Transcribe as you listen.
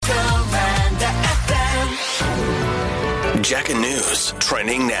Jacka News,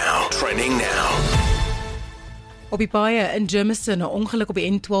 trending now. Op die paaie in Germiston, 'n ongeluk op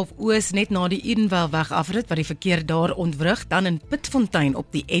die N12 Oos net na die Edenwelweg afrit wat die verkeer daar ontwrig, dan in Pitfontein op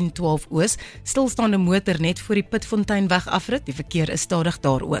die N12 Oos, stilstaande motor net voor die Pitfonteinweg afrit, die verkeer is stadig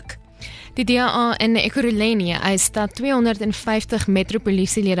daar ook. Die DA in Ekurhuleni eis dat 250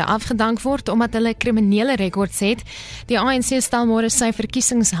 metropolisielede afgedank word omdat hulle kriminele rekords het. Die ANC stel môre sy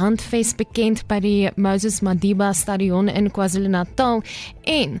verkiesingshandves bekend by die Moses Madiba Stadion in KwaZulu-Natal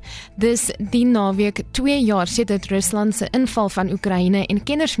en dis die naweek 2 jaar sedert Rusland se inval van Oekraïne en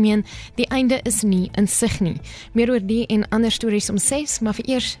kenners meen die einde is nie in sig nie. Meer oor die en ander stories om 6, maar vir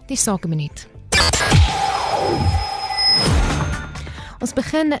eers die sakeminuut. Ons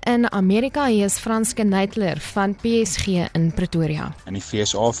begin in Amerika. Hier is Franske Neitler van PSG in Pretoria. In die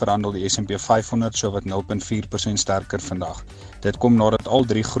VSA verhandel die S&P 500 sowat 0,4% sterker vandag. Dit kom nadat al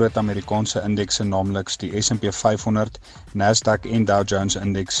 3 groot Amerikaanse indekse, naamlik die S&P 500, Nasdaq en Dow Jones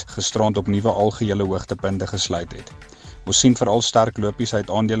indeks, gisterand op nuwe algehele hoogtepunte gesluit het. Ons sien veral sterk lopies uit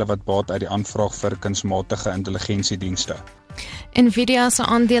aandele wat baat uit die aanvraag vir kunsmatige intelligensiedienste. Nvidia se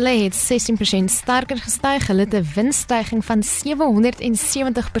aandele het 16% sterker gestyg, hulle het 'n winsstyging van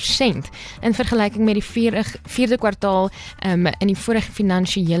 770% in vergelyking met die vierde kwartaal in die vorige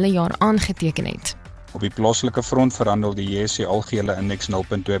finansiële jaar aangeteken het. Op die plaaslike front verhandel die JSE algehele indeks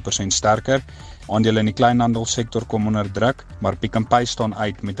 0,2% sterker. Aandele in die kleinhandelssektor kom onder druk, maar Pick n Pay staan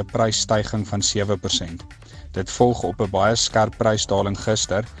uit met 'n prysstyging van 7%. Dit volg op 'n baie skerp prysdaling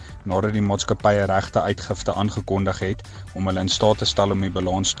gister, nadat die maatskappye regte uitgifte aangekondig het om hulle in staat te stel om die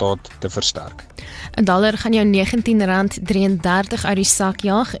balansstaat te versterk. 'n dollar gaan jou R19.33 uit die sak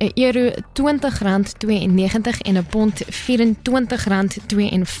jaag, 'n euro R20.92 en 'n pond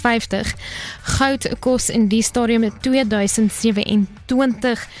R24.52. Goud kos in die stadium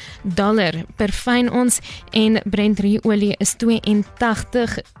 $2027 per fyn ons en Brent olie is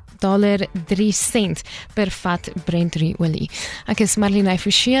 $82.03 per vat Brent olie. Ek is Marlene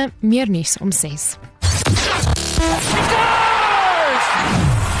Forsie, meer nuus om 6.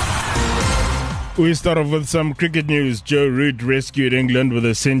 We start off with some cricket news. Joe Root rescued England with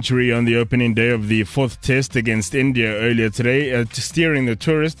a century on the opening day of the 4th test against India earlier today, steering the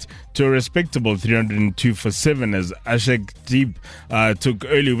tourists to a respectable 302 for 7 as Ashok Deep took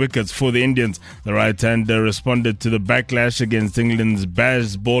early wickets for the Indians. The right-hander responded to the backlash against England's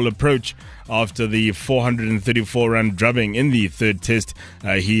Baz ball approach after the 434-run drubbing in the 3rd test.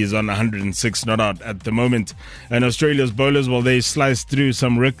 He is on 106 not out at the moment. And Australia's bowlers, well, they sliced through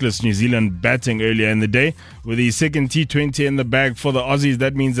some reckless New Zealand batting earlier in the day. With the second T20 in the bag for the Aussies,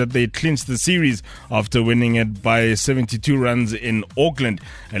 that means that they clinched the series after winning it by 72 runs in Auckland.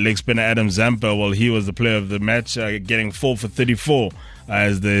 And leg spinner Adam Zampa, well, he was the player of the match, getting 4 for 34.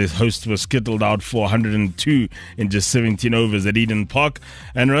 As the host was skittled out for 102 in just 17 overs at Eden Park.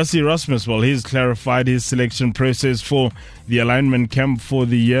 And Rassie Erasmus, well, he's clarified his selection process for the alignment camp for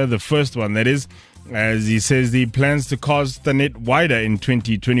the year, the first one that is, as he says he plans to cast the net wider in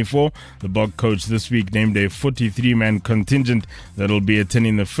 2024. The Bog coach this week named a 43-man contingent that will be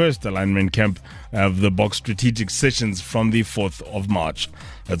attending the first alignment camp of the Bog strategic sessions from the 4th of March.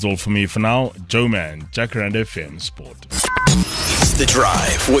 That's all for me for now. Joe Man, JacarandaFM Sport. It's The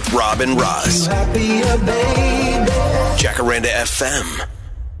Drive with Rob and Roz. Jacaranda FM.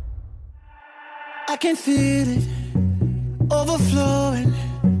 I can feel it overflowing.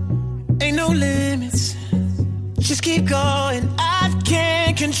 Ain't no limits. Just keep going. I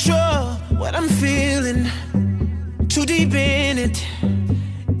can't control what I'm feeling. Too deep in it.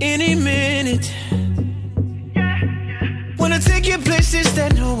 Any minute. Wanna take you places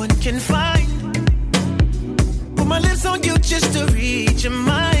that no one can find. Put my lips on you just to read your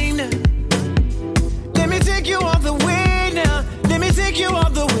mind. Let me take you all the way now. Let me take you all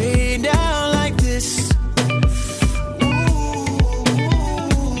the way down like this.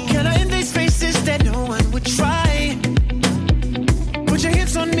 Can I end these spaces that no one would try? Put your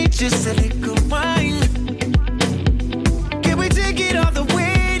hips on me just a little